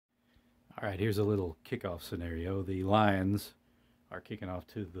All right, here's a little kickoff scenario. The Lions are kicking off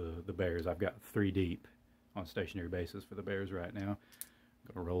to the Bears. I've got 3 deep on stationary basis for the Bears right now.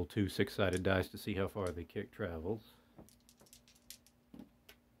 I'm going to roll 2 6-sided dice to see how far the kick travels.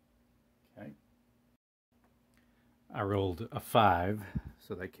 Okay. I rolled a 5,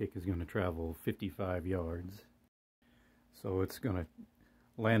 so that kick is going to travel 55 yards. So it's going to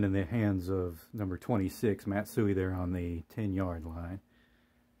land in the hands of number 26, Matsui, there on the 10-yard line.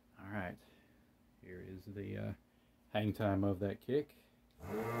 All right, here is the hang time of that kick.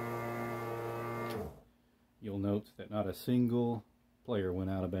 You'll note that not a single player went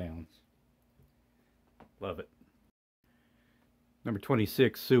out of bounds. Love it. Number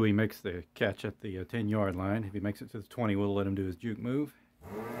 26, Sui, makes the catch at the 10-yard line. If he makes it to the 20, we'll let him do his juke move.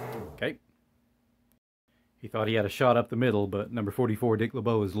 Okay. He thought he had a shot up the middle, but number 44, Dick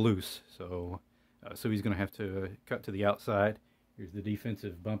LeBeau, is loose. So Sui's going to have to cut to the outside. Here's the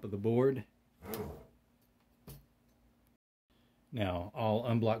defensive bump of the board. Now, all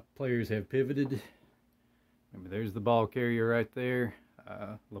unblocked players have pivoted. Remember, there's the ball carrier right there.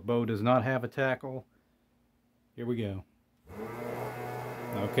 LeBeau does not have a tackle. Here we go.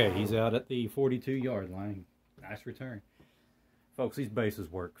 Okay, he's out at the 42-yard line. Nice return. Folks, these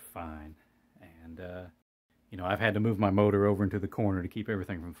bases work fine. And, you know, I've had to move my motor over into the corner to keep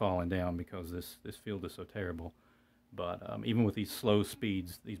everything from falling down because this field is so terrible. But even with these slow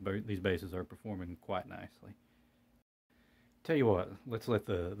speeds, these bases are performing quite nicely. Tell you what, let's let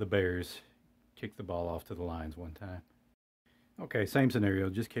the Bears kick the ball off to the lines one time. Okay, same scenario,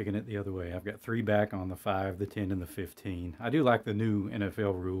 just kicking it the other way. I've got 3 back on the 5, the 10, and the 15. I do like the new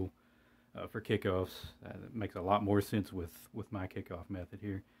NFL rule for kickoffs. It makes a lot more sense with my kickoff method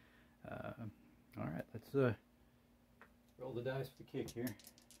here. All right, let's roll the dice for the kick here.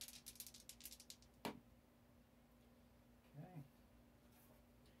 Okay.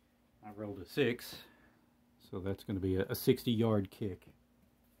 I rolled a 6, so that's going to be a 60-yard kick.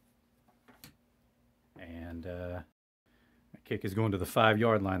 And that kick is going to the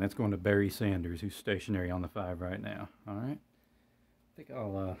 5-yard line. That's going to Barry Sanders, who's stationary on the 5 right now. All right. I think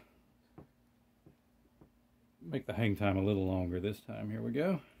I'll make the hang time a little longer this time. Here we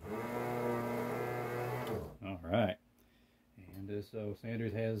go. All right. And so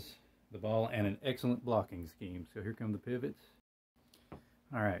Sanders has the ball and an excellent blocking scheme. So here come the pivots.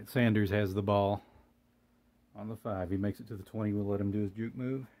 All right. Sanders has the ball on the 5. He makes it to the 20. We'll let him do his juke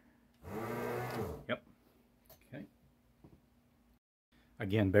move. Yep. Okay.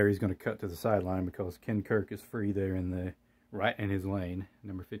 Again, Barry's going to cut to the sideline because Ken Kirk is free there in the right in his lane,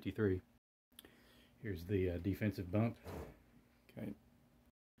 number 53. Here's the defensive bump. Okay.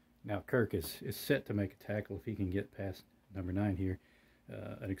 Now Kirk is set to make a tackle if he can get past number 9 here.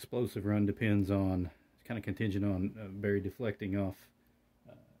 An explosive run depends on, it's kind of contingent on Barry deflecting off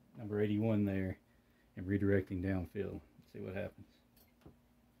number 81 there and redirecting downfield. Let's see what happens.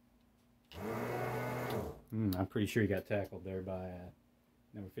 I'm pretty sure he got tackled there by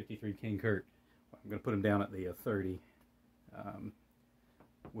number 53, King Kirk. I'm going to put him down at the 30.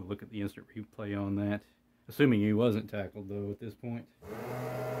 We'll look at the instant replay on that. Assuming he wasn't tackled, though, at this point.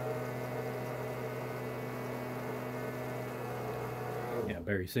 Yeah,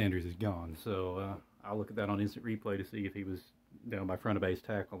 Barry Sanders is gone. So I'll look at that on instant replay to see if he was down by front of base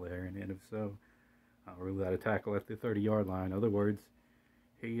tackle there. And if so, I'll rule that a tackle at the 30-yard line. In other words,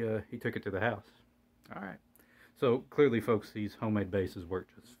 he took it to the house. All right. So clearly, folks, these homemade bases work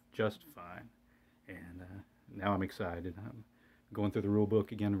just fine. And now I'm excited. I'm going through the rule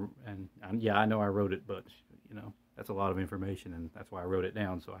book again, and yeah, I know I wrote it, but you know, that's a lot of information, and that's why I wrote it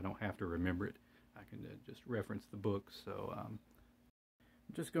down, so I don't have to remember it. I can just reference the book. So I'm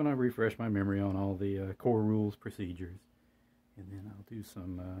just going to refresh my memory on all the core rules, procedures, and then I'll do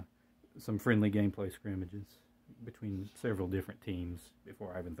some friendly gameplay scrimmages between several different teams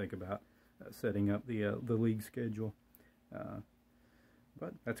before I even think about setting up the league schedule.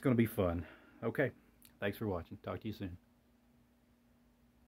 But that's going to be fun. Okay, thanks for watching. Talk to you soon.